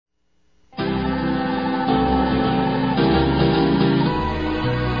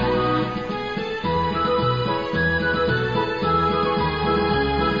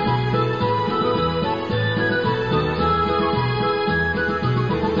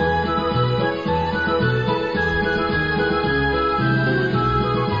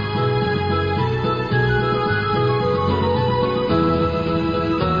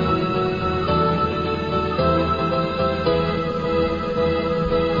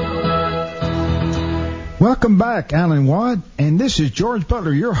Welcome back, Alan Watt, and this is George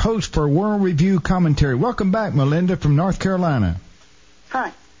Butler, your host for World Review Commentary. Welcome back, Melinda from North Carolina.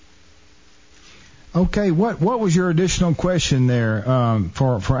 Hi. Okay, what was your additional question there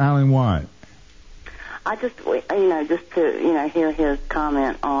for Alan Watt? I just to hear his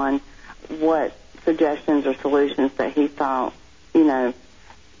comment on what suggestions or solutions that he thought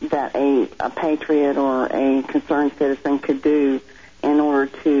that a patriot or a concerned citizen could do in order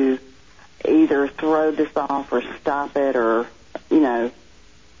to either throw this off or stop it, or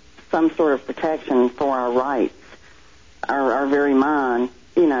some sort of protection for our rights, our very mind.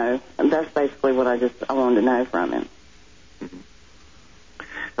 That's basically what I wanted to know from him.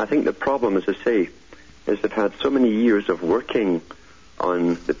 I think the problem, as I say, is they've had so many years of working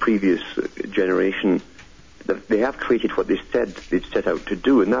on the previous generation that they have created what they said they'd set out to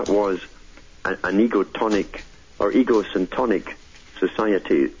do, and that was an egotonic or egocentric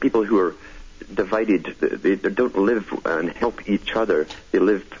society. People who are divided, they don't live and help each other. They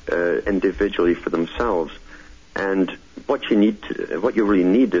live individually for themselves. And what you really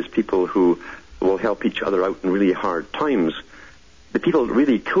need is people who will help each other out in really hard times. The people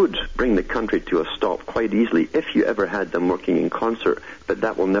really could bring the country to a stop quite easily if you ever had them working in concert, but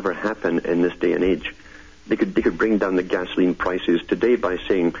that will never happen in this day and age. They could bring down the gasoline prices today by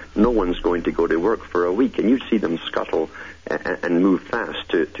saying no one's going to go to work for a week, and you'd see them scuttle and move fast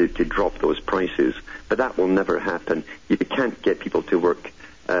to drop those prices. But that will never happen. You can't get people to work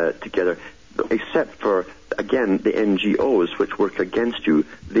together, except for, again, the NGOs, which work against you.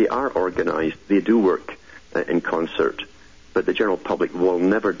 They are organized. They do work in concert. But the general public will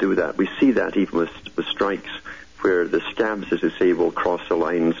never do that. We see that even with strikes, where the scabs, as they say, will cross the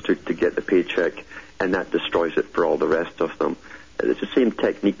lines to get the paycheck, and that destroys it for all the rest of them. It's the same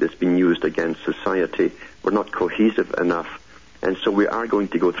technique that's been used against society. We're not cohesive enough, and so we are going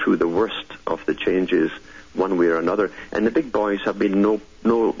to go through the worst of the changes one way or another. And the big boys have been no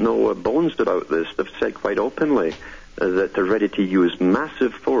bones about this. They've said quite openly that they're ready to use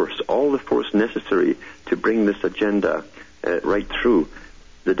massive force, all the force necessary to bring this agenda right through.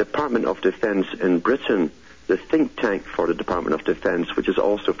 The Department of Defense in Britain, the think tank for the Department of Defense, which is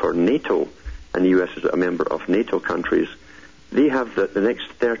also for NATO, and the U.S. is a member of NATO countries, they have the next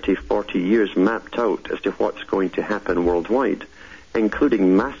 30, 40 years mapped out as to what's going to happen worldwide,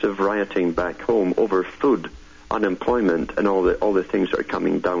 including massive rioting back home over food, unemployment, and all the things that are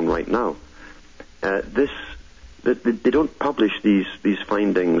coming down right now. They don't publish these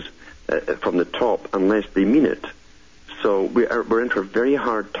findings from the top unless they mean it. So we're in for very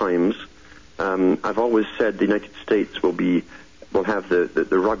hard times. I've always said the United States will have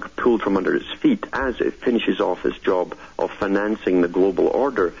the rug pulled from under its feet as it finishes off its job of financing the global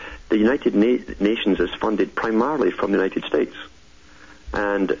order. The United Nations is funded primarily from the United States.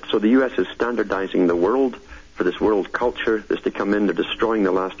 And so the U.S. is standardizing the world for this world culture that's to come in. They're destroying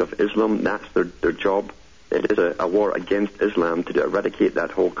the last of Islam. That's their job. It is a war against Islam to eradicate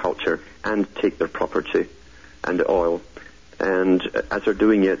that whole culture and take their property and the oil. And as they're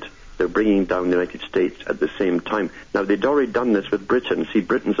doing it, they're bringing down the United States at the same time. Now, they'd already done this with Britain. See,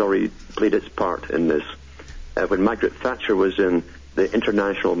 Britain's already played its part in this. When Margaret Thatcher was in, the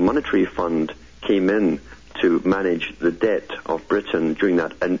International Monetary Fund came in to manage the debt of Britain during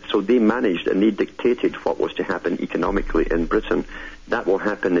that. And so they managed and they dictated what was to happen economically in Britain. That will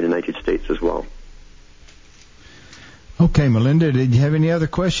happen in the United States as well. Okay, Melinda, did you have any other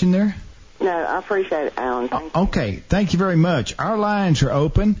question there? No, I appreciate it, Alan. Thank you. Okay, thank you very much. Our lines are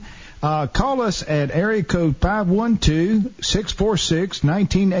open. Call us at area code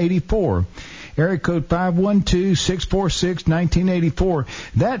 512-646-1984. Area code 512-646-1984.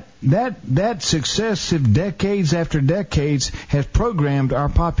 That successive decades after decades has programmed our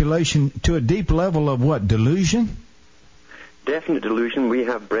population to a deep level of what, delusion? Definite delusion. We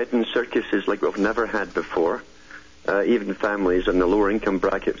have bread and circuses like we've never had before. Even families in the lower income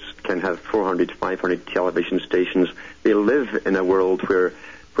brackets can have 400, 500 television stations. They live in a world where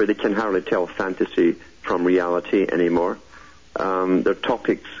they can hardly tell fantasy from reality anymore. Their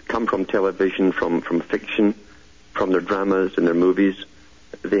topics come from television, from fiction, from their dramas and their movies.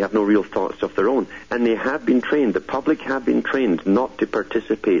 They have no real thoughts of their own. And they have been trained, the public have been trained not to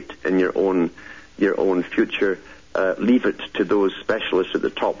participate in your own future. Leave it to those specialists at the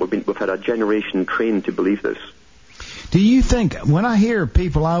top. We've had a generation trained to believe this. Do you think, when I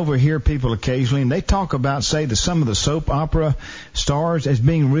overhear people occasionally, and they talk about, say, some of the soap opera stars as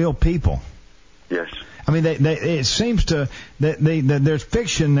being real people? Yes. I mean, it seems that there's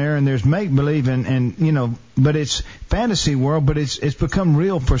fiction there and there's make-believe and but it's fantasy world, but it's become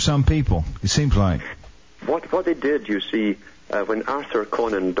real for some people, it seems like. What they did, you see, when Arthur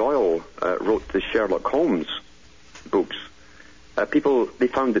Conan Doyle wrote the Sherlock Holmes books, they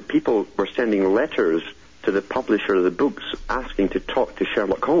found that people were sending letters to the publisher of the books asking to talk to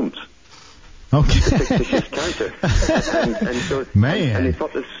Sherlock Holmes. Okay. The fictitious character. and so, Man. And they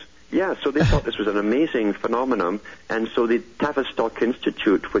thought this. Yeah, so they thought this was an amazing phenomenon, and so the Tavistock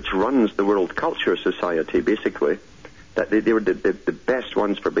Institute, which runs the World Culture Society, basically, that they were the best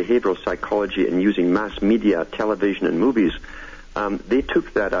ones for behavioral psychology and using mass media, television, and movies. They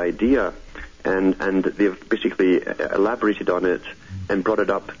took that idea and they've basically elaborated on it and brought it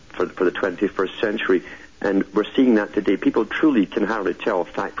up for the 21st century. And we're seeing that today. People truly can hardly tell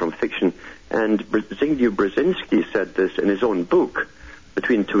fact from fiction. And Zbigniew Brzezinski said this in his own book,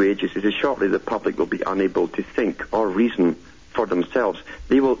 Between Two Ages. He says, shortly the public will be unable to think or reason for themselves.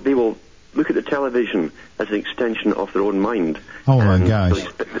 They will look at the television as an extension of their own mind. Oh, my gosh.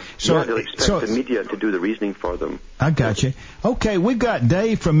 They'll expect the media to do the reasoning for them. I got you. Okay, we've got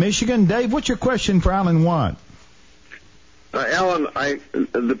Dave from Michigan. Dave, what's your question for Alan Watt? Alan,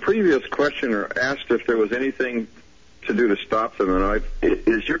 the previous questioner asked if there was anything to do to stop them, and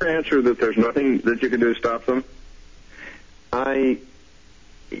is your answer that there's nothing that you can do to stop them?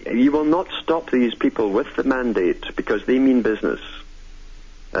 You will not stop these people with the mandate because they mean business.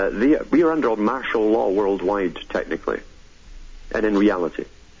 We are under martial law worldwide, technically, and in reality.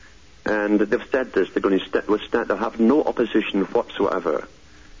 And they've said this, they're going to they'll have no opposition whatsoever.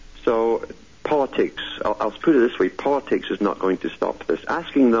 So politics, I'll put it this way, politics is not going to stop this.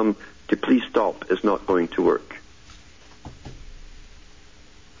 Asking them to please stop is not going to work.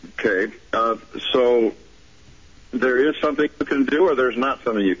 Okay, so there is something you can do, or there's not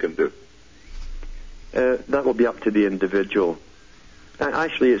something you can do? That will be up to the individual.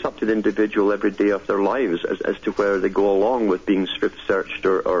 Actually, it's up to the individual every day of their lives as to where they go along with being strip-searched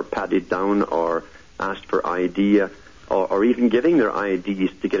or patted down or asked for ID or even giving their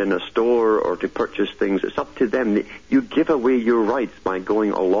IDs to get in a store or to purchase things. It's up to them. You give away your rights by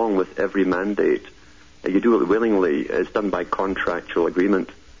going along with every mandate. You do it willingly. It's done by contractual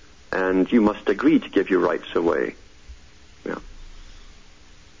agreement. And you must agree to give your rights away. Yeah.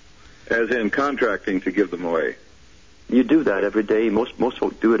 As in contracting to give them away? You do that every day. Most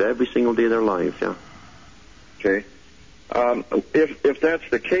folk do it every single day of their lives, yeah. Okay. If that's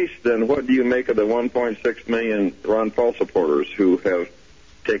the case, then what do you make of the 1.6 million Ron Paul supporters who have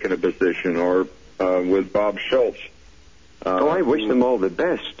taken a position, or with Bob Schultz? I wish them all the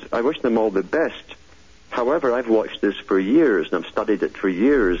best. However, I've watched this for years, and I've studied it for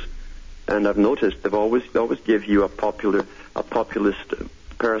years, and I've noticed they always give you a populist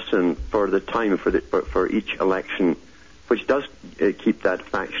person for the time for each election, which does keep that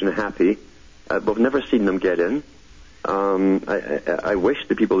faction happy. We've never seen them get in. I wish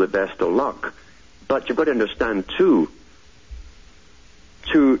the people the best of luck, but you've got to understand too.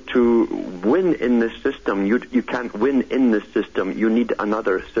 To win in this system, you can't win in this system. You need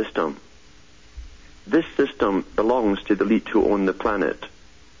another system. This system belongs to the elite who own the planet,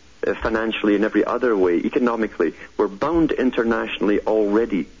 financially and every other way, economically. We're bound internationally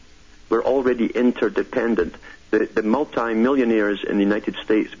already. We're already interdependent. The multi-millionaires in the United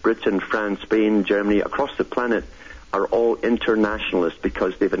States, Britain, France, Spain, Germany, across the planet are all internationalists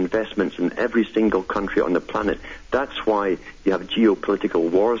because they have investments in every single country on the planet. That's why you have geopolitical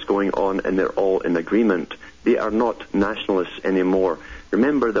wars going on, and they're all in agreement. They are not nationalists anymore.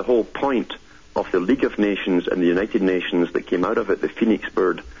 Remember, the whole point of the League of Nations and the United Nations that came out of it, the Phoenix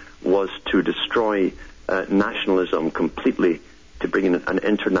Bird, was to destroy nationalism completely, to bring in an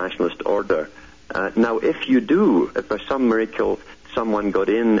internationalist order. Now, if by some miracle someone got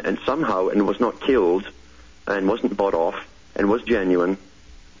in and somehow and was not killed and wasn't bought off and was genuine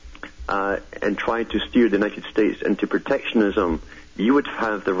and tried to steer the United States into protectionism, you would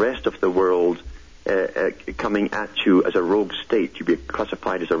have the rest of the world coming at you as a rogue state. You'd be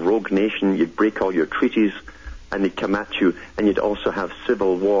classified as a rogue nation. You'd break all your treaties, and they'd come at you, and you'd also have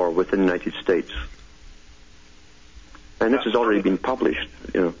civil war within the United States. And this has already been published,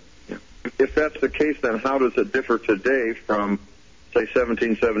 you know. Yeah. If that's the case, then how does it differ today from, say,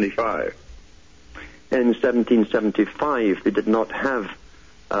 1775? In 1775, they did not have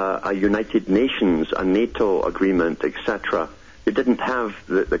a United Nations, a NATO agreement, etc. They didn't have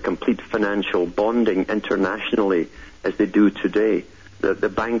the complete financial bonding internationally as they do today. The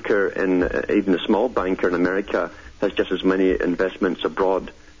banker, even the small banker in America, has just as many investments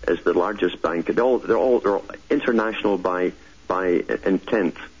abroad as the largest bank. They're all international by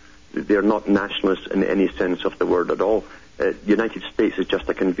intent. They're not nationalists in any sense of the word at all. The United States is just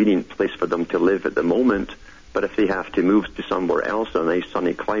a convenient place for them to live at the moment, but if they have to move to somewhere else, a nice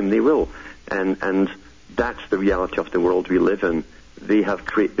sunny clime, they will. And that's the reality of the world we live in. They've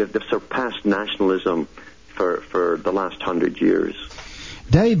surpassed nationalism for the last 100 years.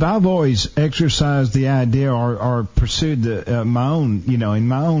 Dave, I've always exercised the idea or pursued my own, in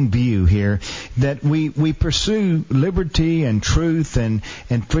my own view here, that we pursue liberty and truth and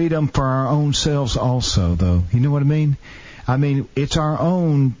freedom for our own selves also, though. You know what I mean? I mean, it's our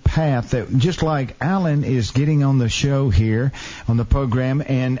own path that, just like Alan is getting on the show here, on the program,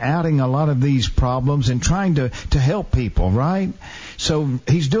 and outing a lot of these problems and trying to help people, right? So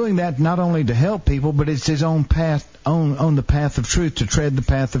he's doing that not only to help people, but it's his own path, on the path of truth, to tread the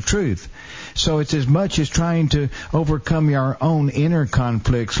path of truth. So it's as much as trying to overcome our own inner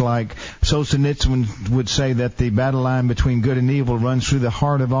conflicts, like Solzhenitsyn would say that the battle line between good and evil runs through the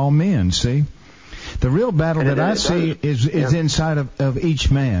heart of all men, see? The real battle that I see is inside of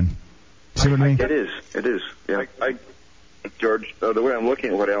each man. See what I mean? It is. Yeah. George, the way I'm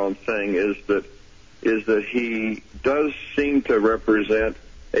looking at what Alan's saying is that he does seem to represent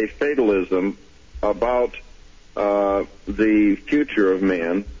a fatalism about the future of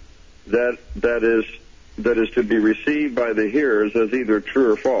man that is to be received by the hearers as either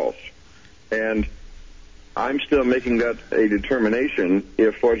true or false. And I'm still making that a determination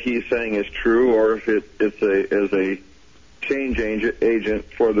if what he's saying is true or if it's a change agent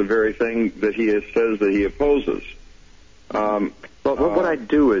for the very thing that he says that he opposes. What I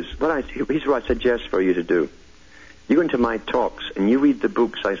do is, here's what I suggest for you to do. You go into my talks and you read the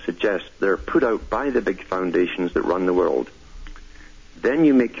books I suggest. They're put out by the big foundations that run the world. Then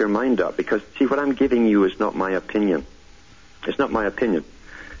you make your mind up, because, see, what I'm giving you is not my opinion. It's not my opinion.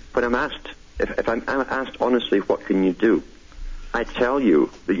 When I'm asked, if I'm asked honestly, what can you do? I tell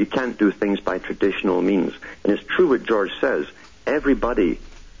you that you can't do things by traditional means. And it's true what George says. Everybody,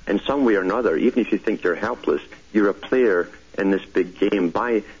 in some way or another, even if you think you're helpless, you're a player in this big game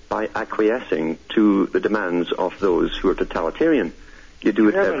by acquiescing to the demands of those who are totalitarian. You do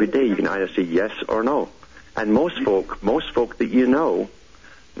it every day. You can either say yes or no. And most folk that you know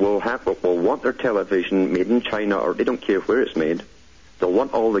will want their television made in China, or they don't care where it's made. They'll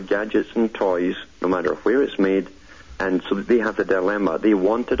want all the gadgets and toys, no matter where it's made. And so they have the dilemma. They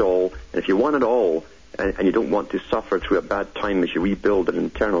want it all. And if you want it all, and you don't want to suffer through a bad time as you rebuild an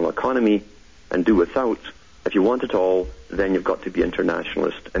internal economy and do without, if you want it all, then you've got to be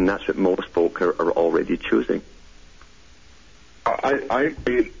internationalist. And that's what most folk are already choosing. I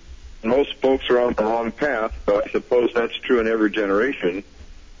agree. Most folks are on the wrong path, but I suppose that's true in every generation.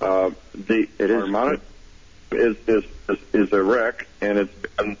 Our monarchy is a wreck, and it's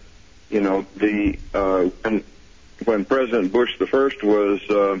been, when President Bush the First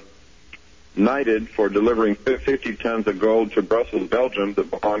was knighted for delivering 50 tons of gold to Brussels, Belgium, that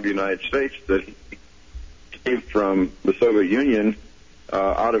belonged to the United States, that he received from the Soviet Union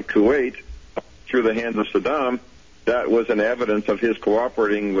out of Kuwait through the hands of Saddam. That was an evidence of his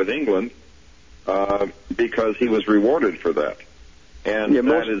cooperating with England because he was rewarded for that. And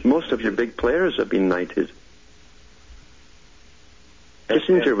most of your big players have been knighted.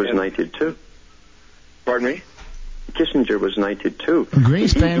 Kissinger was knighted too. Pardon me? Kissinger was knighted too.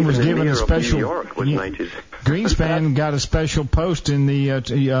 Greenspan was given a special. New York was knighted. Greenspan got a special post in the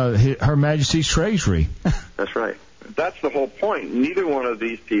Her Majesty's Treasury. That's right. That's the whole point. Neither one of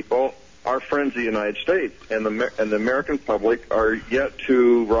these people are friends of the United States, and the American public are yet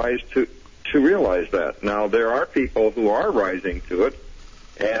to rise to realize that. Now, there are people who are rising to it,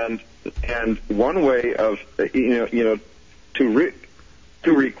 and one way of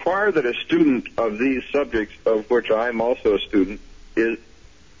to require that a student of these subjects, of which I'm also a student, is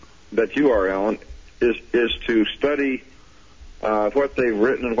that you are, Alan, is to study what they've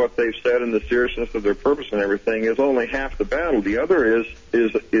written and what they've said and the seriousness of their purpose and everything is only half the battle. The other is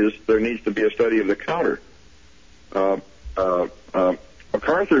there needs to be a study of the counter.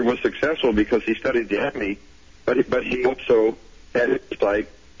 MacArthur was successful because he studied the enemy, but he also had insight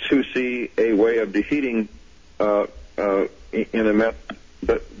to see a way of defeating in a method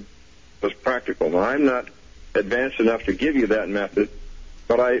that was practical. Now, I'm not advanced enough to give you that method,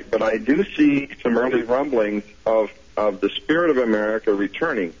 but I do see some early rumblings of the spirit of America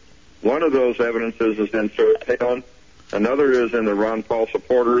returning. One of those evidences is in Sir Palin. Another is in the Ron Paul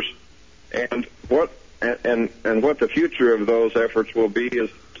supporters. And what the future of those efforts will be is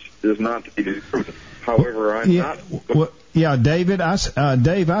not to be determined. However, I'm not. Well, yeah, David.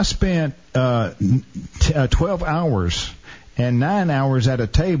 Dave, I spent 12 hours and 9 hours at a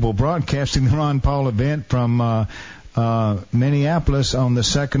table broadcasting the Ron Paul event from Minneapolis on the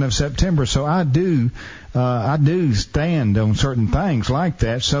 2nd of September. So I do stand on certain things like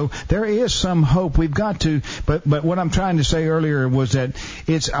that. So there is some hope. We've got to, but what I'm trying to say earlier was that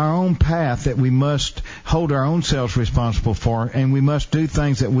it's our own path that we must hold our own selves responsible for, and we must do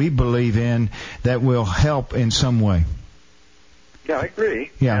things that we believe in that will help in some way. Yeah, I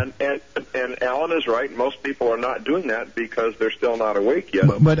agree. Yeah. And Alan is right. Most people are not doing that because they're still not awake yet.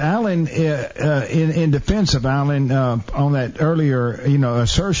 But Alan, in defense of Alan, on that earlier,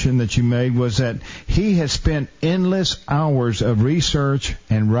 assertion that you made was that he has spent endless hours of research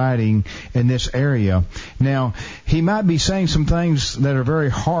and writing in this area. Now, he might be saying some things that are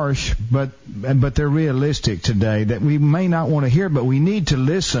very harsh, but they're realistic today that we may not want to hear, but we need to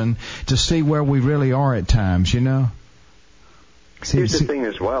listen to see where we really are at times, Here's the thing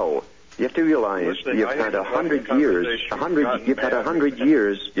as well. You have to realize you've had 100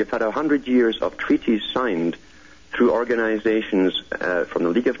 years of treaties signed through organizations from the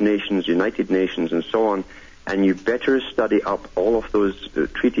League of Nations, United Nations, and so on, and you better study up all of those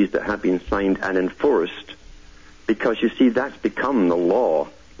treaties that have been signed and enforced, because you see that's become the law,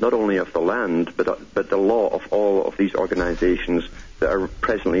 not only of the land, but the law of all of these organizations that are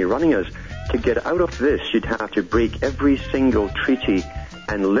presently running us. To get out of this, you'd have to break every single treaty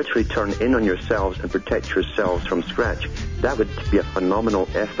and literally turn in on yourselves and protect yourselves from scratch. That would be a phenomenal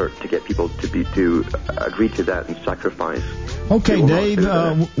effort to get people to agree to that and sacrifice. Okay, Dave,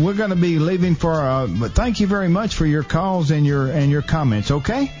 we're going to be leaving but thank you very much for your calls and your comments,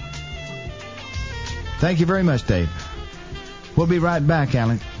 okay? Thank you very much, Dave. We'll be right back,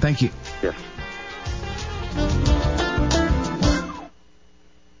 Alan. Thank you. Yes.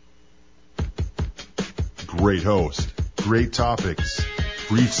 Great host, great topics,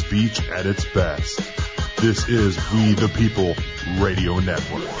 free speech at its best. This is We the People Radio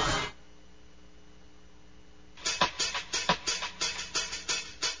Network.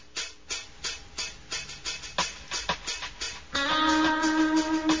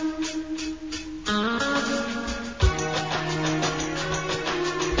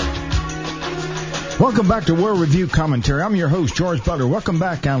 Welcome back to World Review Commentary. I'm your host, George Butler. Welcome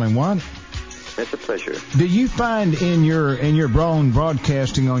back, Alan Watt. It's a pleasure. Do you find in your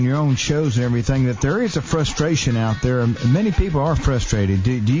broadcasting on your own shows and everything that there is a frustration out there? Many people are frustrated.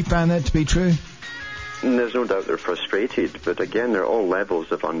 Do you find that to be true? There's no doubt they're frustrated, but again, there are all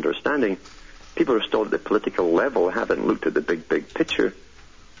levels of understanding. People who are still at the political level haven't looked at the big picture,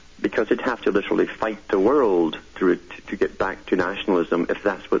 because they'd have to literally fight the world to get back to nationalism if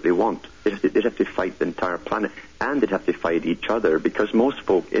that's what they want. They'd have to fight the entire planet, and they'd have to fight each other, because most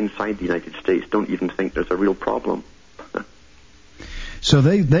folk inside the United States don't even think there's a real problem. So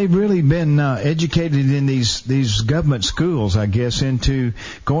they've really been educated in these government schools, I guess, into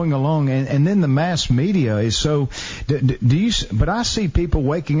going along, and then the mass media is so. But I see people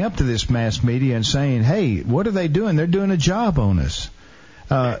waking up to this mass media and saying, "Hey, what are they doing? They're doing a job on us."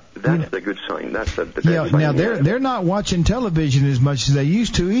 That's a good sign. That's a good sign. Now they're they're not watching television as much as they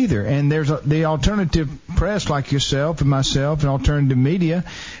used to either. And there's the alternative press like yourself and myself and alternative media.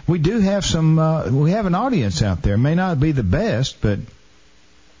 We do have we have an audience out there. It may not be the best, but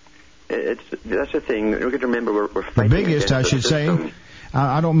that's the thing. We're going to remember we're fighting the biggest, I should say.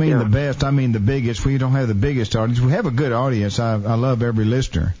 I don't mean the best. I mean the biggest. We don't have the biggest audience. We have a good audience. I love every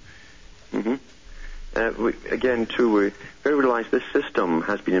listener. Mm-hmm. We realize this system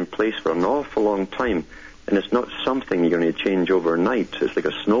has been in place for an awful long time, and it's not something you're going to change overnight. It's like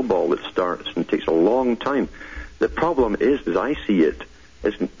a snowball that starts and takes a long time. The problem is, as I see it,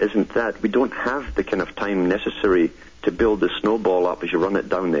 isn't that we don't have the kind of time necessary to build the snowball up as you run it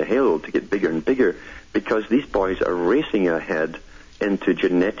down the hill to get bigger and bigger, because these boys are racing ahead into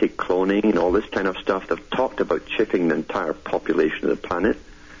genetic cloning and all this kind of stuff. They've talked about chipping the entire population of the planet.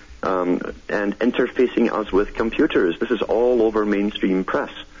 And interfacing us with computers. This is all over mainstream press,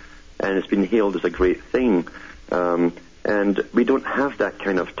 and it's been hailed as a great thing. And we don't have that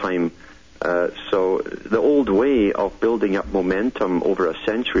kind of time. So the old way of building up momentum over a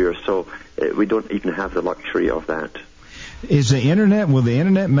century or so, we don't even have the luxury of that. Will the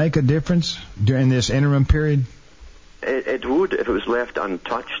internet make a difference during this interim period? It would if it was left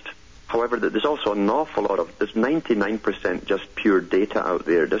untouched. However, there's also an awful lot there's 99% just pure data out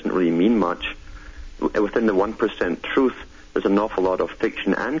there. It doesn't really mean much. Within the 1% truth, there's an awful lot of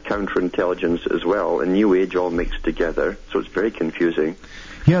fiction and counterintelligence as well, and New Age all mixed together, so it's very confusing.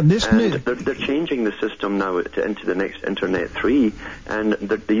 Yeah, they're changing the system now into the next Internet 3, and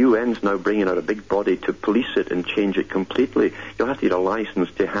the UN's now bringing out a big body to police it and change it completely. You'll have to get a license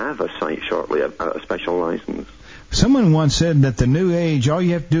to have a site shortly, a special license. Someone once said that the New Age, all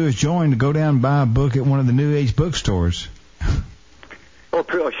you have to do is join to go down and buy a book at one of the New Age bookstores. Oh,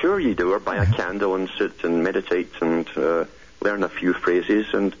 pretty sure you do, or buy a candle and sit and meditate and learn a few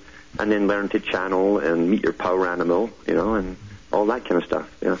phrases and then learn to channel and meet your power animal, and all that kind of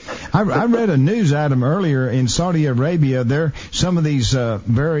stuff. Yeah. I read a news item earlier in Saudi Arabia. There, some of these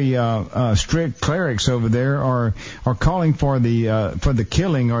very strict clerics over there are calling for the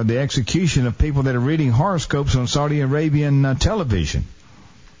killing or the execution of people that are reading horoscopes on Saudi Arabian television.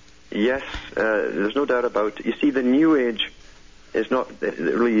 Yes, there's no doubt about it. You see, the New Age is not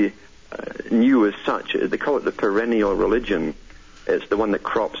really new as such. They call it the perennial religion. It's the one that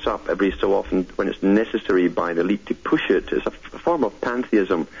crops up every so often when it's necessary by the elite to push it. It's a form of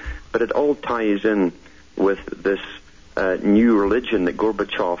pantheism, but it all ties in with this new religion that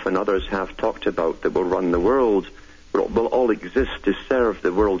Gorbachev and others have talked about that will run the world, will all exist to serve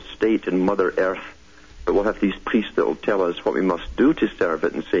the world state and Mother Earth. But we'll have these priests that will tell us what we must do to serve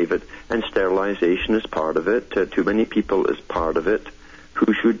it and save it, and sterilization is part of it. Too many people is part of it.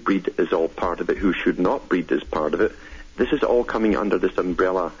 Who should breed is all part of it. Who should not breed is part of it. This is all coming under this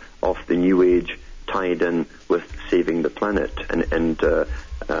umbrella of the New Age, tied in with saving the planet and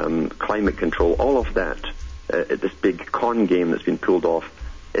climate control. All of that, this big con game that's been pulled off,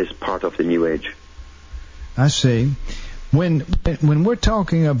 is part of the New Age. I see. When we're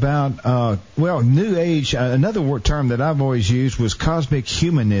talking about New Age, another term that I've always used was cosmic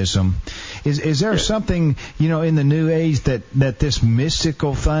humanism. Is there something in the New Age that this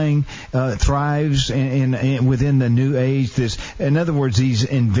mystical thing thrives in within the New Age? In other words, these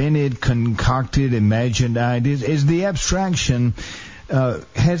invented, concocted, imagined ideas. Is the abstraction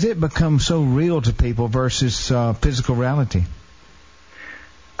has it become so real to people versus physical reality?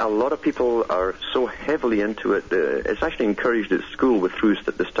 A lot of people are so heavily into it. It's actually encouraged at school through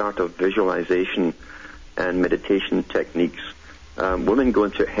the start of visualization and meditation techniques. Women go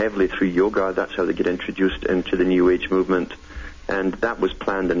into it heavily through yoga. That's how they get introduced into the New Age movement. And that was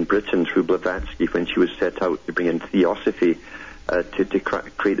planned in Britain through Blavatsky when she was set out to bring in theosophy to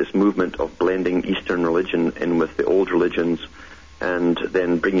create this movement of blending Eastern religion in with the old religions and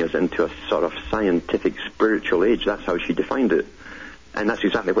then bring us into a sort of scientific spiritual age. That's how she defined it. And that's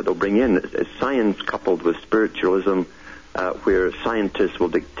exactly what they'll bring in. It's science coupled with spiritualism, where scientists will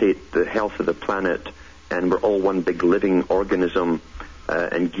dictate the health of the planet, and we're all one big living organism,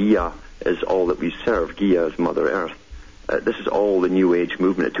 and Gaia is all that we serve. Gaia is Mother Earth. This is all the New Age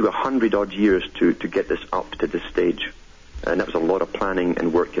movement. It took 100-odd years to get this up to this stage, and that was a lot of planning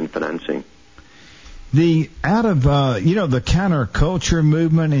and work and financing. The counterculture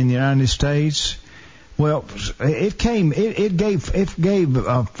movement in the United States. Well, it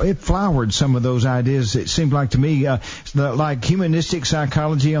flowered some of those ideas. It seemed like to me, like humanistic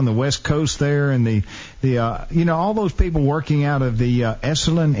psychology on the West Coast there, and all those people working out of the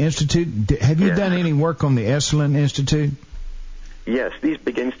Esalen Institute. Have you done any work on the Esalen Institute? Yes, these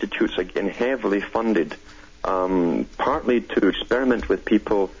big institutes are again heavily funded, partly to experiment with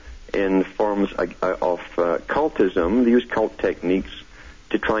people in forms of cultism. They use cult techniques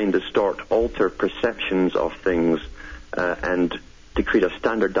to try and alter perceptions of things, and to create a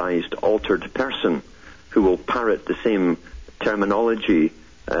standardized, altered person who will parrot the same terminology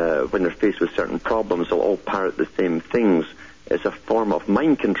when they're faced with certain problems. They'll all parrot the same things. It's a form of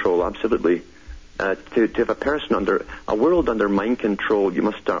mind control, absolutely. To have a person under a world under mind control, you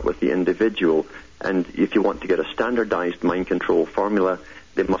must start with the individual. And if you want to get a standardized mind control formula,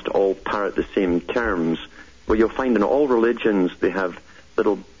 they must all parrot the same terms. Well, you'll find in all religions they have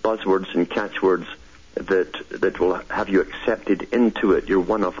little buzzwords and catchwords that will have you accepted into it. You're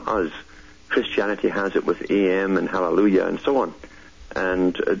one of us. Christianity has it with AM and Hallelujah and so on.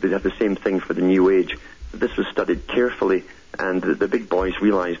 And they have the same thing for the New Age. This was studied carefully, and the big boys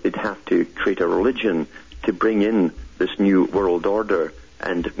realized they'd have to create a religion to bring in this new world order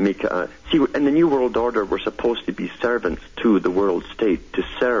and make in the new world order, we're supposed to be servants to the world state. To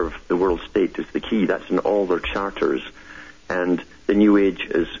serve the world state is the key. That's in all their charters. And the New Age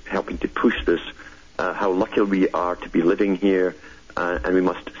is helping to push this, how lucky we are to be living here, and we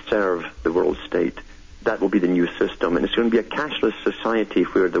must serve the world state. That will be the new system. And it's going to be a cashless society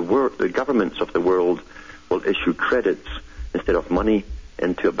where the governments of the world will issue credits instead of money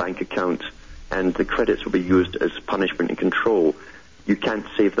into a bank account, and the credits will be used as punishment and control. You can't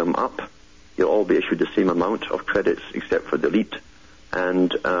save them up. You'll all be issued the same amount of credits except for the elite.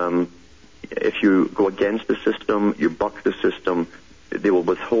 And if you go against the system, you buck the system, they will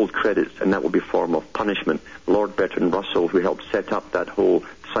withhold credits, and that will be a form of punishment. Lord Bertrand Russell, who helped set up that whole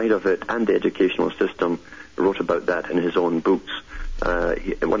side of it and the educational system, wrote about that in his own books.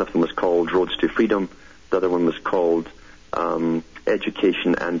 One of them was called Roads to Freedom, The other one was called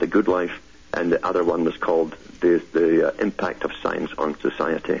Education and the Good Life, and the other one was called the Impact of Science on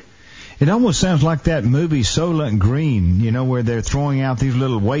Society. It almost sounds like that movie Soylent Green, you know, where they're throwing out these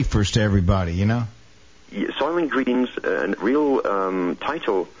little wafers to everybody, you know? Yeah, Soylent Green's real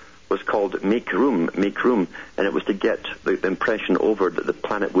title was called Make Room, and it was to get the impression over that the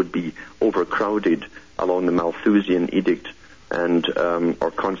planet would be overcrowded along the Malthusian edict and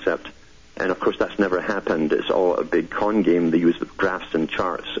or concept. And of course, that's never happened. It's all a big con game. They use graphs and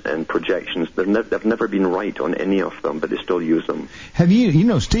charts and projections. They've never been right on any of them, but they still use them. Have you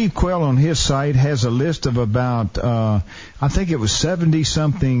know, Steve Quayle on his site has a list of about, I think it was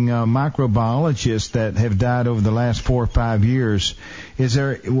 70-something microbiologists that have died over the last 4 or 5 years.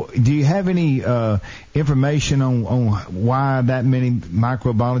 Do you have any information on why that many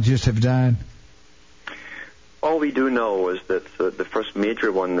microbiologists have died? All we do know is that the first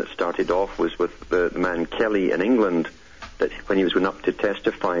major one that started off was with the man Kelly in England, that when he was going up to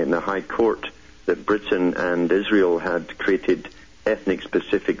testify in the High Court that Britain and Israel had created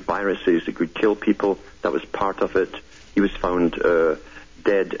ethnic-specific viruses that could kill people. That was part of it. He was found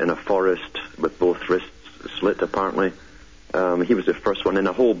dead in a forest with both wrists slit, apparently. He was the first one, and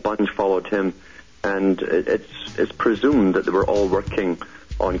a whole bunch followed him, and it's presumed that they were all working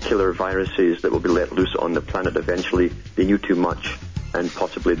on killer viruses that will be let loose on the planet eventually. They knew too much, and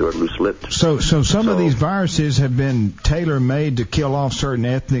possibly they were loose-lipped. So some of these viruses have been tailor-made to kill off certain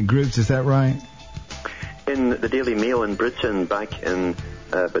ethnic groups, is that right? In the Daily Mail in Britain back in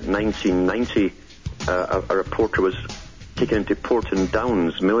about 1990, a reporter was taken into Porton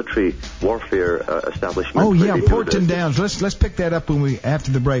Downs military warfare establishment. Oh, yeah, Porton Downs. Let's pick that up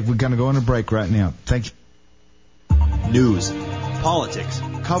after the break. We're going to go on a break right now. Thank you. News, politics,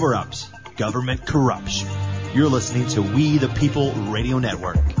 cover-ups, government corruption. You're listening to We the People Radio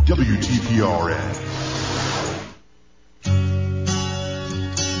Network. WTPRN.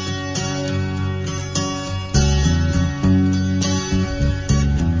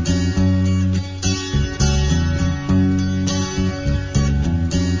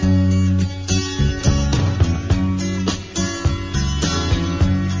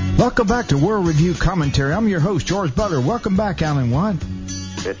 Welcome back to World Review Commentary. I'm your host, George Butler. Welcome back, Alan Watt.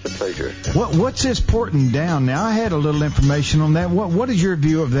 It's a pleasure. What's this Porton Down? Now, I had a little information on that. What is your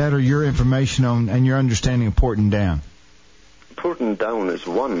view of that, or your information on and your understanding of Porton Down? Porton Down is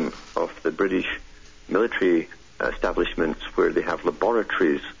one of the British military establishments where they have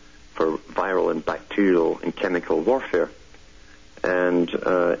laboratories for viral and bacterial and chemical warfare. And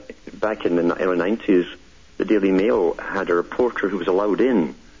back in the early 90s, the Daily Mail had a reporter who was allowed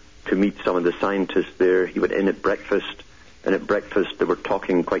in to meet some of the scientists there. He went in at breakfast, and at breakfast they were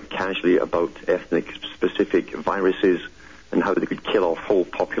talking quite casually about ethnic-specific viruses and how they could kill off whole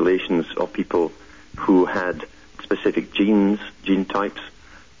populations of people who had specific gene types.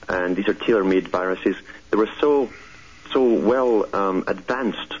 And these are tailor-made viruses. They were so well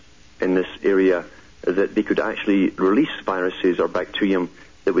advanced in this area that they could actually release viruses or bacterium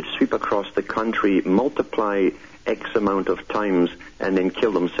that would sweep across the country, multiply X amount of times, and then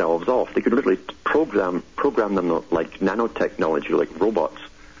kill themselves off. They could literally program them like nanotechnology, like robots.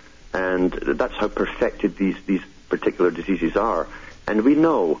 And that's how perfected these particular diseases are. And we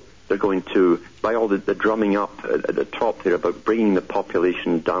know they're going to, by all the drumming up at the top there about bringing the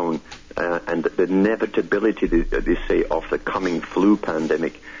population down and the inevitability, they say, of the coming flu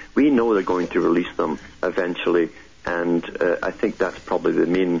pandemic, we know they're going to release them eventually. And I think that's probably the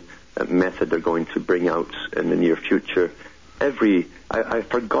main method they're going to bring out in the near future. I've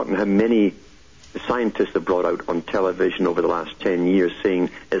forgotten how many scientists have brought out on television over the last 10 years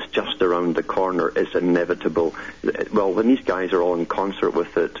saying it's just around the corner, it's inevitable. Well, when these guys are all in concert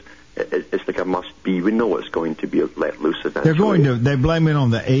with it, it's like a must-be. We know it's going to be let loose eventually. They blame it on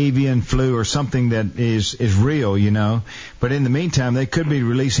the avian flu or something that is real, you know. But in the meantime, they could be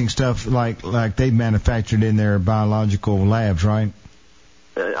releasing stuff like they've manufactured in their biological labs, right?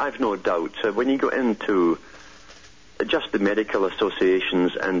 I've no doubt. When you go into just the medical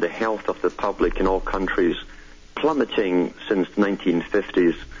associations and the health of the public in all countries plummeting since the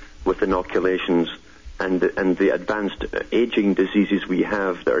 1950s with inoculations, and the advanced aging diseases we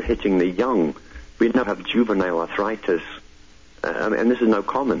have that are hitting the young. We now have juvenile arthritis, and this is now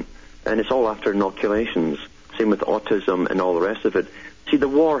common, and it's all after inoculations. Same with autism and all the rest of it. See, the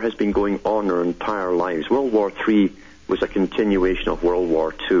war has been going on our entire lives. World War III was a continuation of World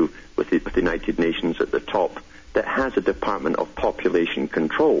War II with the United Nations at the top that has a Department of Population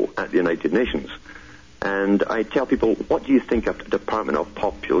Control at the United Nations. And I tell people, what do you think a Department of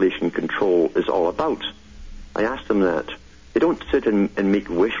Population Control is all about? I ask them that. They don't sit and make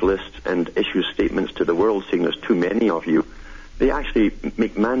wish lists and issue statements to the world saying there's too many of you. They actually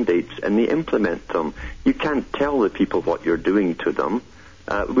make mandates and they implement them. You can't tell the people what you're doing to them.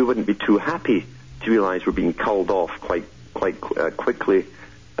 We wouldn't be too happy to realize we're being culled off quite quickly.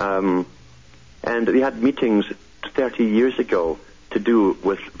 And they had meetings 30 years ago to do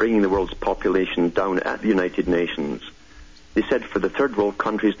with bringing the world's population down at the United Nations. They said for the third world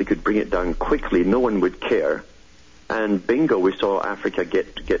countries they could bring it down quickly, no one would care. And bingo, we saw Africa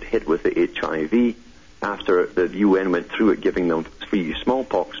get hit with the HIV after the UN went through it, giving them free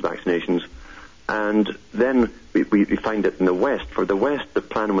smallpox vaccinations. And then we find it in the West. For the West, the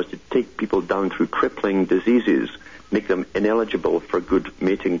plan was to take people down through crippling diseases, make them ineligible for good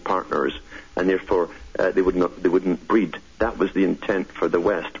mating partners, and therefore they wouldn't breed. That was the intent for the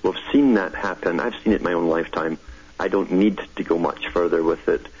West. We've seen that happen. I've seen it in my own lifetime. I don't need to go much further with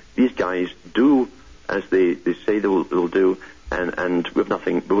it. These guys do as they say they'll do, and we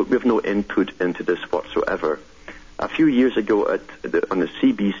have no input into this whatsoever. A few years ago on the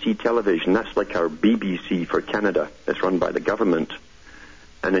CBC television, that's like our BBC for Canada, it's run by the government,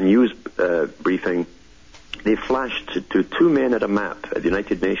 and a news briefing, they flashed to two men at a map at the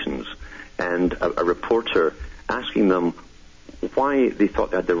United Nations and a reporter asking them why they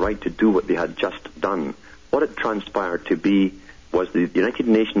thought they had the right to do what they had just done. What it transpired to be was the United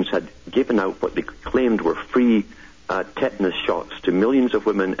Nations had given out what they claimed were free tetanus shots to millions of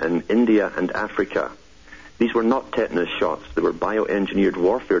women in India and Africa. These were not tetanus shots. They were bioengineered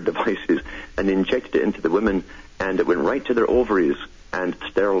warfare devices, and they injected it into the women, and it went right to their ovaries and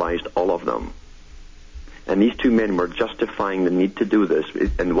sterilized all of them. And these two men were justifying the need to do this.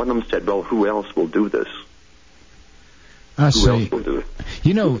 And one of them said, well, who else will do this? I see.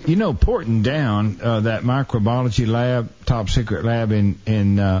 You know, Porton Down, that microbiology lab, top secret lab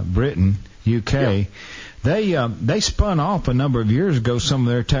in Britain, UK, yeah. They spun off a number of years ago some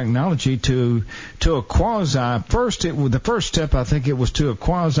of their technology to a quasi. The first step, I think it was to a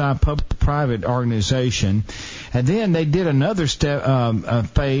quasi public-private organization, and then they did another step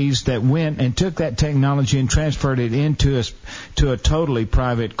phase that went and took that technology and transferred it into a totally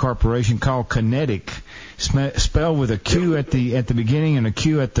private corporation called Kinetic. Spelled with a Q at the beginning and a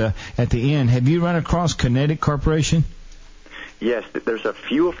Q at the end. Have you run across Kinetic Corporation? Yes, there's a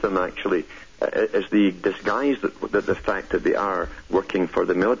few of them actually. As the disguise that the fact that they are working for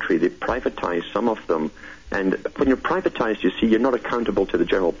the military, they privatize some of them. And when you're privatized, you see, you're not accountable to the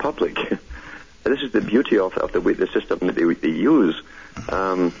general public. This is the beauty of the system that they use.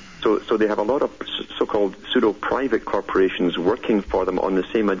 So they have a lot of so-called pseudo-private corporations working for them on the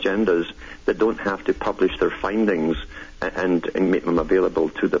same agendas that don't have to publish their findings and make them available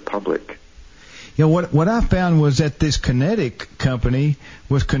to the public. You know, what I found was that this Kinetic company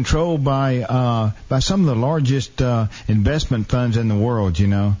was controlled by some of the largest investment funds in the world, you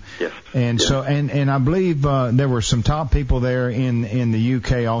know. Yes. And yes. So and I believe there were some top people there in the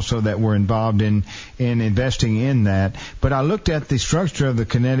UK also that were involved in investing in that. But I looked at the structure of the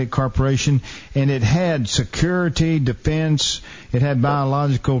Kinetic Corporation, and it had security, defense, it had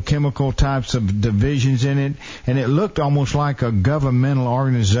biological, chemical types of divisions in it, and it looked almost like a governmental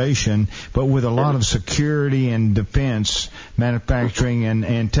organization, but with a lot of security and defense, manufacturing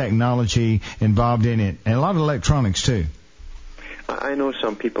and technology involved in it, and a lot of electronics too. I know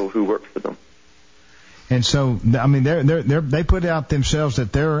some people who work for them. And so, I mean, they put out themselves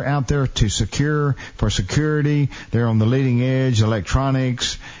that they're out there to for security. They're on the leading edge,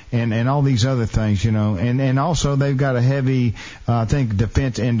 electronics, and all these other things, you know. And also they've got a heavy, I think,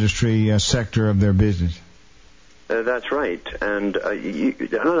 defense industry sector of their business. That's right. And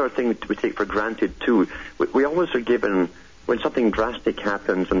another thing that we take for granted, too, we always are given, when something drastic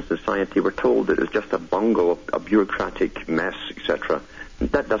happens in society, we're told that it's just a bungle, a bureaucratic mess, etc.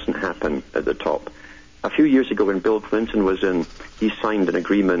 That doesn't happen at the top. A few years ago when Bill Clinton was in, he signed an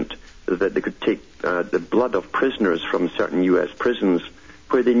agreement that they could take the blood of prisoners from certain U.S. prisons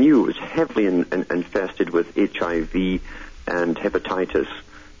where they knew it was heavily infested with HIV and hepatitis,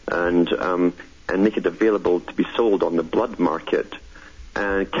 and make it available to be sold on the blood market.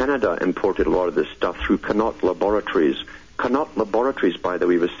 And Canada imported a lot of this stuff through Connaught Laboratories. Connaught Laboratories, by the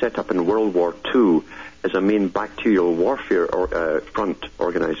way, was set up in World War II as a main bacterial warfare front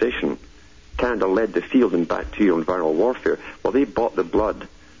organization. Canada led the field in bacterial and viral warfare. Well, they bought the blood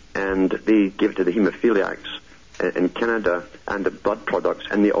and they gave it to the hemophiliacs in Canada and the blood products,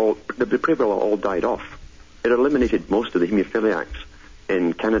 and the pretty well all died off. It eliminated most of the hemophiliacs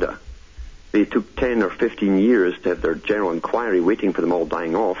in Canada. They took 10 or 15 years to have their general inquiry waiting for them all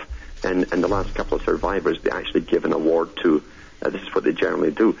dying off, and the last couple of survivors they actually give an award to. This is what they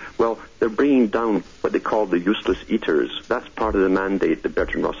generally do. Well, they're bringing down what they call the useless eaters. That's part of the mandate that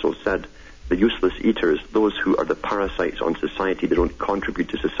Bertrand Russell said. The useless eaters, those who are the parasites on society, they don't contribute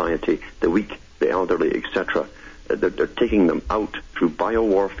to society, the weak, the elderly, etc. They're taking them out through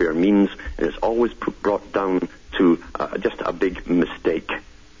biowarfare means, and it's always brought down to just a big mistake.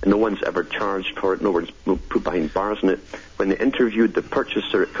 No one's ever charged for it. No one's put behind bars on it. When they interviewed the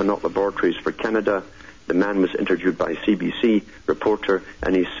purchaser at Connaught Laboratories for Canada, the man was interviewed by a CBC reporter,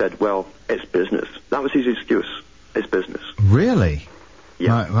 and he said, well, it's business. That was his excuse. It's business. Really?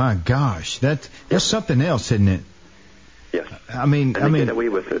 Yeah. My gosh. That's something else, isn't it? Yes. I mean, get away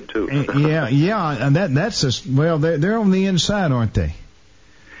with it, too. yeah. And they're on the inside, aren't they?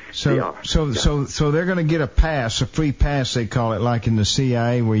 So, they are. So they're going to get a pass, a free pass, they call it, like in the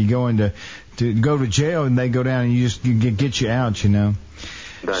CIA, where you go into to go to jail and they go down and you get you out, you know.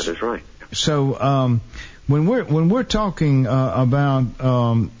 That is right. So when we're talking about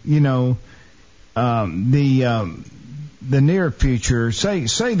the near future, say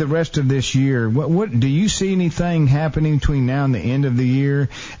the rest of this year, what do you see anything happening between now and the end of the year?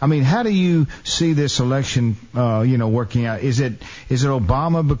 I mean, how do you see this election working out? Is it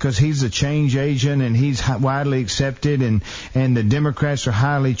Obama because he's a change agent and he's widely accepted and the Democrats are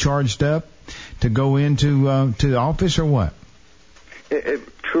highly charged up to go into to the office, or what? It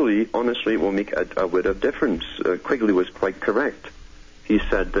truly, honestly, will make a bit of difference. Quigley was quite correct. He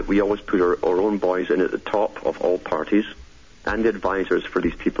said that we always put our own boys in at the top of all parties and advisors for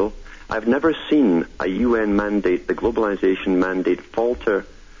these people. I've never seen a UN mandate, the globalization mandate, falter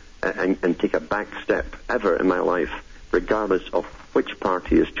and take a back step ever in my life, regardless of which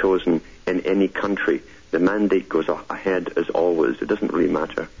party is chosen in any country. The mandate goes ahead as always. It doesn't really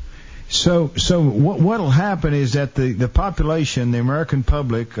matter. So what'll happen is that the population, the American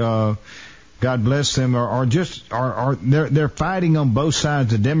public, God bless them, they're fighting on both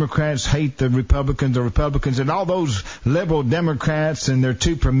sides. The Democrats hate the Republicans and all those liberal Democrats, and they're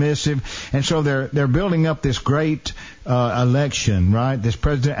too permissive, and so they're building up this great election, right? This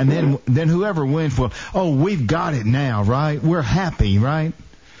president, and then whoever wins we've got it now, right? We're happy, right?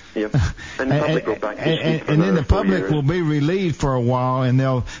 Yep. And the public go back to sleep for and then the public years. will be relieved for a while, and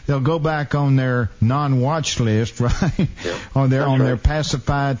they'll go back on their non-watch list, right? Yep. Their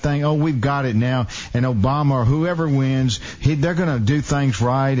pacified thing. Oh, we've got it now. And Obama or whoever wins, they're going to do things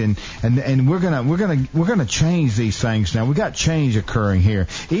right, and we're gonna change these things now. We got change occurring here.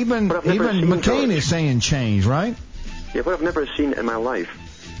 Even McCain is saying change, right? Yeah, what I've never seen in my life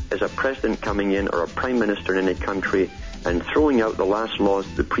is a president coming in or a prime minister in any country and throwing out the last laws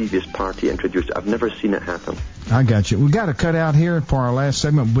the previous party introduced. I've never seen it happen. I got you. We've got to cut out here for our last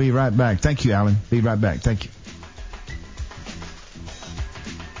segment. We'll be right back. Thank you, Alan. Be right back. Thank you.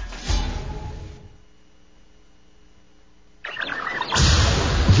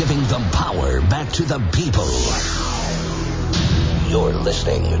 Giving the power back to the people. You're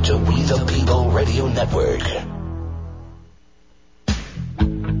listening to We the People Radio Network.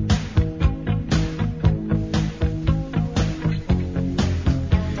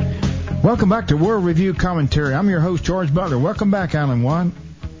 Welcome back to World Review Commentary. I'm your host, George Butler. Welcome back, Alan Watt.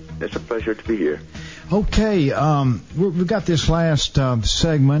 It's a pleasure to be here. Okay, we've got this last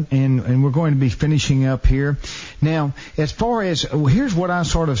segment, and we're going to be finishing up here. Now, as far as, here's what I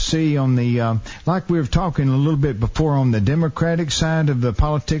sort of see on the, like we were talking a little bit before on the Democratic side of the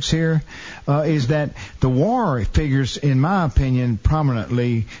politics here, is that the war figures, in my opinion,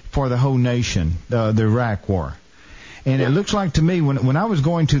 prominently for the whole nation, the Iraq War. And it looks like to me when I was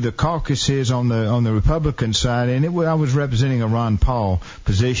going to the caucuses on the Republican side, and I was representing a Ron Paul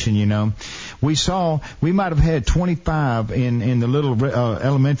position, we might have had 25 in the little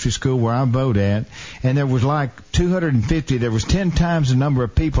elementary school where I vote at, and there was like 250. There was 10 times the number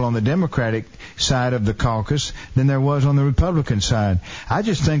of people on the Democratic side of the caucus than there was on the Republican side. I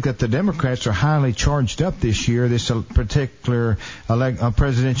just think that the Democrats are highly charged up this year, this particular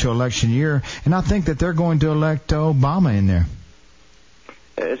presidential election year, and I think that they're going to elect Obama in there.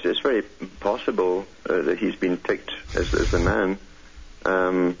 It's very possible that he's been picked as the man.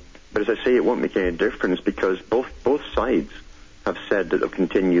 But as I say, it won't make any difference because both sides have said that they'll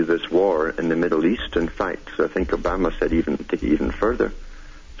continue this war in the Middle East. In fact, I think Obama said take it even further.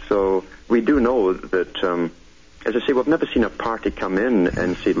 So we do know that, as I say, we've never seen a party come in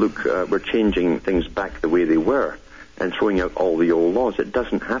and say, look, we're changing things back the way they were and throwing out all the old laws. It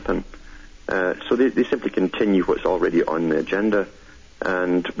doesn't happen. So they simply continue what's already on the agenda.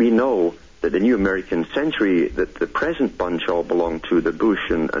 And we know that the new American century that the present bunch all belong to, the Bush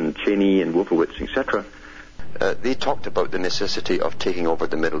and Cheney and Wolfowitz, etc., they talked about the necessity of taking over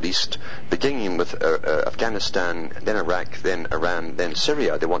the Middle East, beginning with Afghanistan, then Iraq, then Iran, then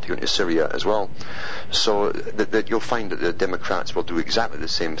Syria. They want to go into Syria as well. So that you'll find that the Democrats will do exactly the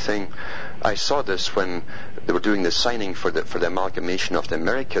same thing. I saw this when they were doing the signing for the amalgamation of the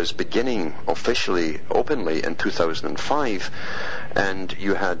Americas, beginning officially, openly in 2005, and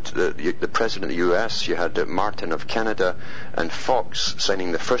you had the President of the U.S., you had Martin of Canada, and Fox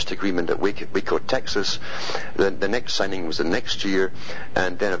signing the first agreement at Waco, Texas. The next signing was the next year,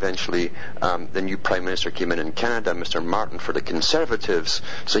 and then eventually the new Prime Minister came in Canada, Mr. Martin, for the Conservatives.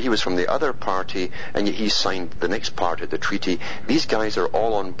 So he was from the other party, and yet he signed the next part of the treaty. These guys are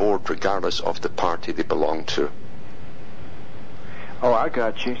all on board regardless of the party they belong to. Oh, I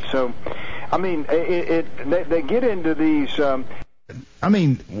got you. So, I mean, they get into these... I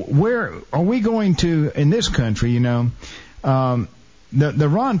mean, where are we going to, in this country, the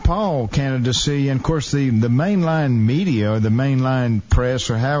Ron Paul candidacy, and of course the mainline media, or the mainline press,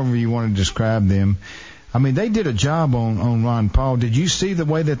 or however you want to describe them, I mean, they did a job on Ron Paul. Did you see the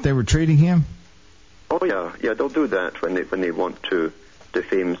way that they were treating him? Oh, yeah, they'll do that when they want to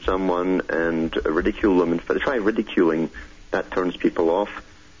defame someone and ridicule them. And if they try ridiculing, that turns people off.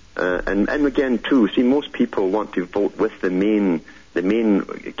 And again, too, see, most people want to vote with the main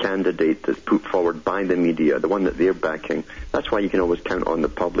candidate that's put forward by the media, the one that they're backing. That's why you can always count on the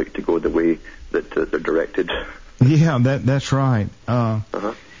public to go the way that they're directed. Yeah, that's right. The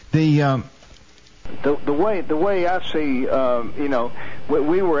way I see,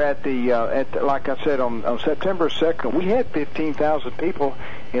 we were at like I said, on September 2nd, we had 15,000 people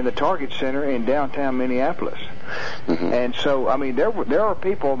in the Target Center in downtown Minneapolis. Mm-hmm. And so, I mean, there are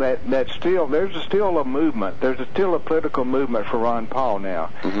people that still, there's still a movement. There's still a political movement for Ron Paul now.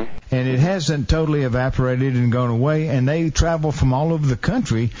 Mm-hmm. And it hasn't totally evaporated and gone away. And they travel from all over the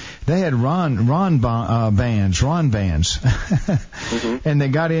country. They had Ron bands, mm-hmm. And they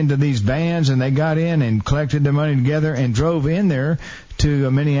got into these bands, and they got in and collected the money together and drove in there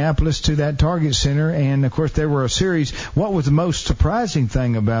to Minneapolis, to that Target Center. And of course there were a series. What was the most surprising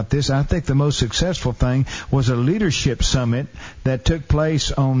thing about this, I think the most successful thing, was a leadership summit that took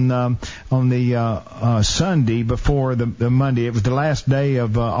place on the Sunday before the Monday. It was the last day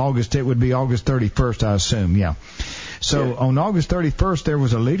of August. It would be August 31st, I assume. Yeah. So on August 31st, there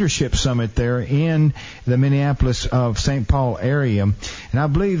was a leadership summit there in the Minneapolis of St. Paul area, and I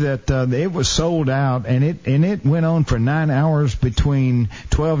believe that it was sold out, and it went on for 9 hours between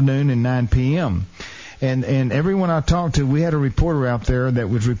 12 noon and 9 p.m. And everyone I talked to, we had a reporter out there that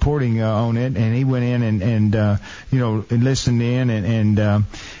was reporting on it, and he went in and listened in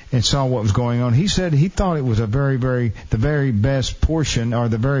and saw what was going on. He said he thought it was the very best portion, or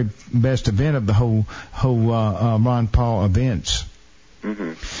the very best event of the whole Ron Paul events.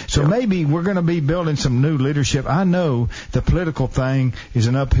 Mm-hmm. So maybe we're going to be building some new leadership. I know the political thing is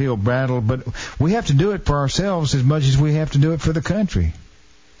an uphill battle, but we have to do it for ourselves as much as we have to do it for the country.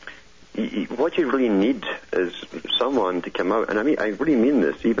 What you really need is someone to come out, and I really mean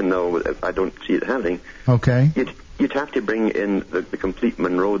this, even though I don't see it happening. Okay. You'd have to bring in the complete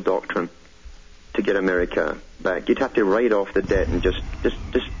Monroe Doctrine to get America back. You'd have to write off the debt and just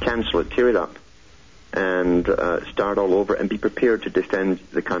cancel it, tear it up, and start all over, and be prepared to defend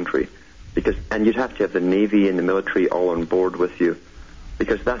the country. And you'd have to have the Navy and the military all on board with you,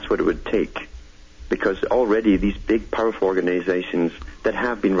 because that's what it would take. Because already these big, powerful organizations that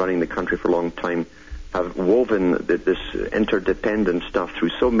have been running the country for a long time have woven this interdependent stuff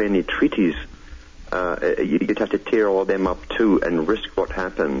through so many treaties. You'd have to tear all of them up too and risk what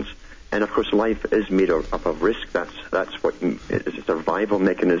happens. And of course, life is made up of risk. That's what a survival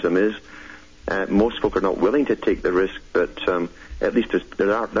mechanism is. Most folk are not willing to take the risk, but at least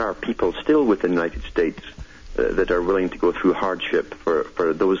there are people still within the United States that are willing to go through hardship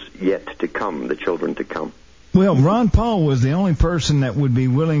for those yet to come, the children to come. Well, Ron Paul was the only person that would be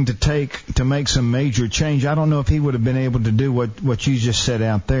willing to make some major change. I don't know if he would have been able to do what you just said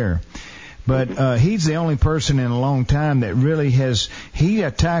out there. But he's the only person in a long time that really he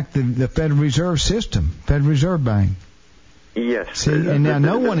attacked the Federal Reserve System, Federal Reserve Bank. Yes. See, and now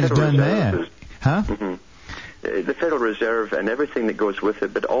no one has done that. Huh? Mm-hmm. The Federal Reserve and everything that goes with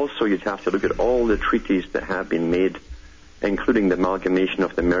it, but also you'd have to look at all the treaties that have been made, including the amalgamation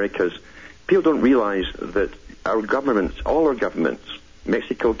of the Americas. People don't realize that our governments, all our governments,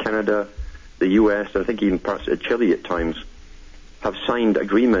 Mexico, Canada, the U.S., I think even parts of Chile at times, have signed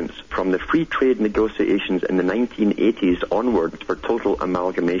agreements from the free trade negotiations in the 1980s onwards for total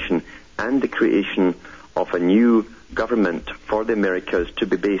amalgamation and the creation of a new government for the Americas to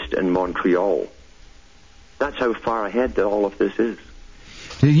be based in Montreal. That's how far ahead all of this is.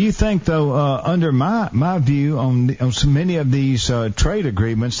 Do you think, though, under my view on so many of these trade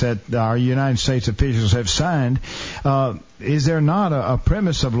agreements that our United States officials have signed, is there not a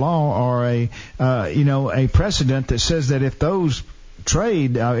premise of law or a precedent that says that if those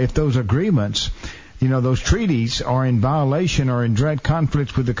if those agreements, those treaties are in violation or in direct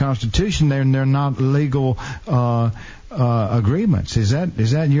conflict with the Constitution, then they're not legal agreements? Is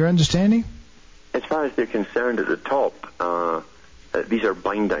that your understanding? As far as they're concerned at the top, these are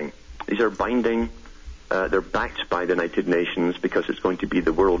binding. These are binding. They're backed by the United Nations because it's going to be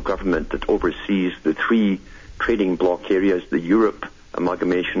the world government that oversees the three trading bloc areas, the Europe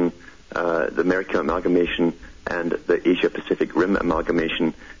amalgamation, the America amalgamation, and the Asia-Pacific Rim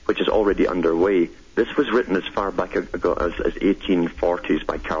amalgamation, which is already underway. This was written as far back ago as 1840s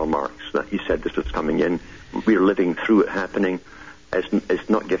by Karl Marx. He said this was coming in. We're living through it happening. It's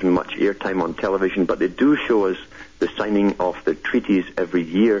not given much airtime on television, but they do show us the signing of the treaties every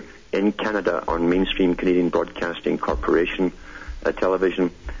year in Canada on mainstream Canadian Broadcasting Corporation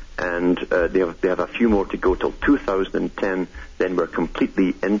television, and they have a few more to go till 2010. Then we're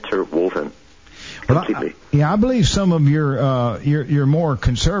completely interwoven. Completely. I believe some of your more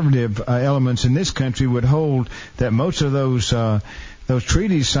conservative elements in this country would hold that most of those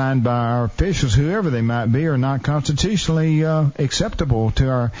treaties signed by our officials, whoever they might be, are not constitutionally acceptable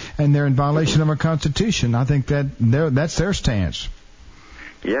to and they're in violation of our Constitution. I think that's their stance.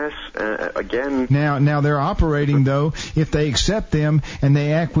 Yes, again. Now they're operating, though, if they accept them and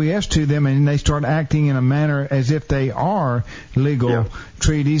they acquiesce to them and they start acting in a manner as if they are legal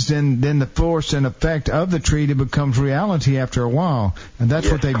treaties, then the force and effect of the treaty becomes reality after a while. And that's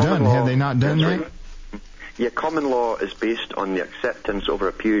what they've done. Have they not done that? Yeah, common law is based on the acceptance over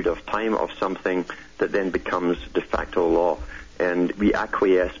a period of time of something that then becomes de facto law, and we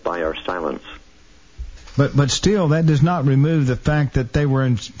acquiesce by our silence. But still, that does not remove the fact that they were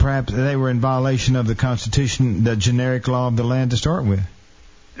in violation of the Constitution, the generic law of the land to start with.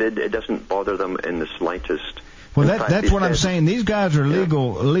 It doesn't bother them in the slightest. Well, that's what I'm saying. These guys are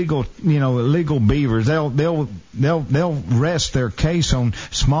legal beavers. They'll rest their case on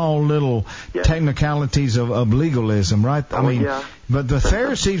small little technicalities of legalism, right? But the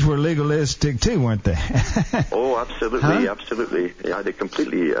Pharisees were legalistic too, weren't they? Oh, absolutely, absolutely. Yeah, they're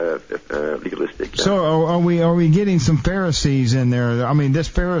completely legalistic. Yeah. So are we getting some Pharisees in there? I mean, this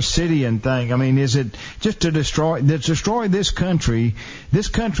Pharisaian thing. I mean, is it just to destroy this country? This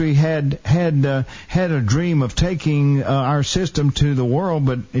country had a dream of taking our system to the world,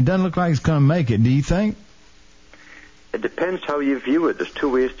 but it doesn't look like it's going to make it. Do you think? It depends how you view it. There's two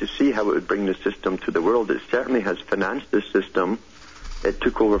ways to see how it would bring the system to the world. It certainly has financed the system. It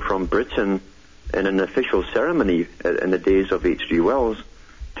took over from Britain in an official ceremony in the days of H.G. Wells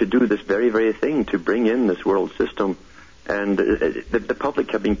to do this very, very thing, to bring in this world system. And the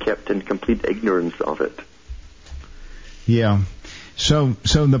public have been kept in complete ignorance of it. Yeah. So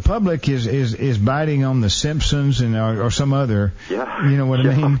the public is biting on the Simpsons or some other. Yeah. You know what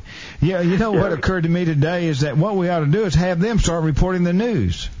I mean? Yeah. You know what occurred to me today is that what we ought to do is have them start reporting the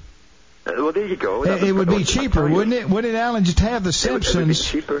news. Well, there you go. It would be cheaper, wouldn't it? Wouldn't it, Alan? Just have the Simpsons. It would be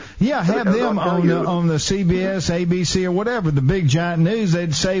cheaper. Yeah, have them on the CBS, ABC, or whatever, the big giant news.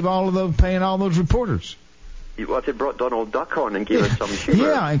 They'd save all of those, paying all those reporters. What, they brought Donald Duck on and gave us some humor.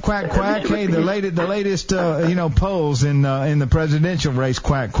 Yeah, and quack. Hey, the latest polls in the presidential race.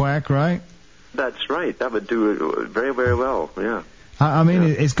 Quack, right? That's right. That would do very, very well. Yeah. I mean,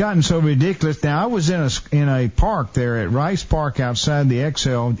 it's gotten so ridiculous. Now, I was in a park there at Rice Park outside the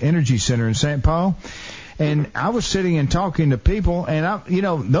XL Energy Center in St. Paul, and I was sitting and talking to people, and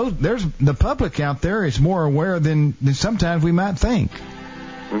there's the public out there is more aware than sometimes we might think.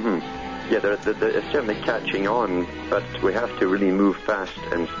 Mm-hmm. Yeah, they're certainly catching on, but we have to really move fast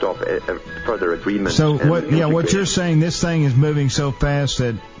and stop further agreements. So what you're saying, this thing is moving so fast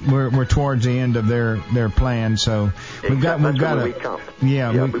that we're towards the end of their plan. So we've got to wake up.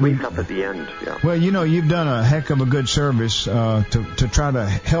 Yeah, we wake up at the end. Yeah. Well, you've done a heck of a good service to try to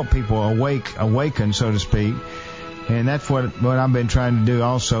help people awaken, so to speak. And that's what I've been trying to do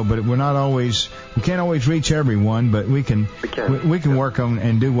also, but we can't always reach everyone, but we can work on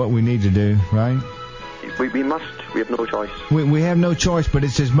and do what we need to do, right? We must. We have no choice. We have no choice, but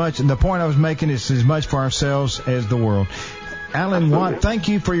it's as much. The point I was making is as much for ourselves as the world. Alan Watt, thank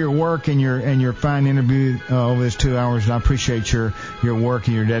you for your work and your fine interview over this 2 hours, and I appreciate your work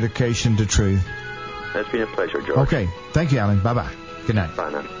and your dedication to truth. It's been a pleasure, George. Okay, thank you, Alan. Bye-bye. Good night.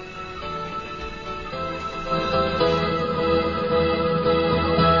 Bye now.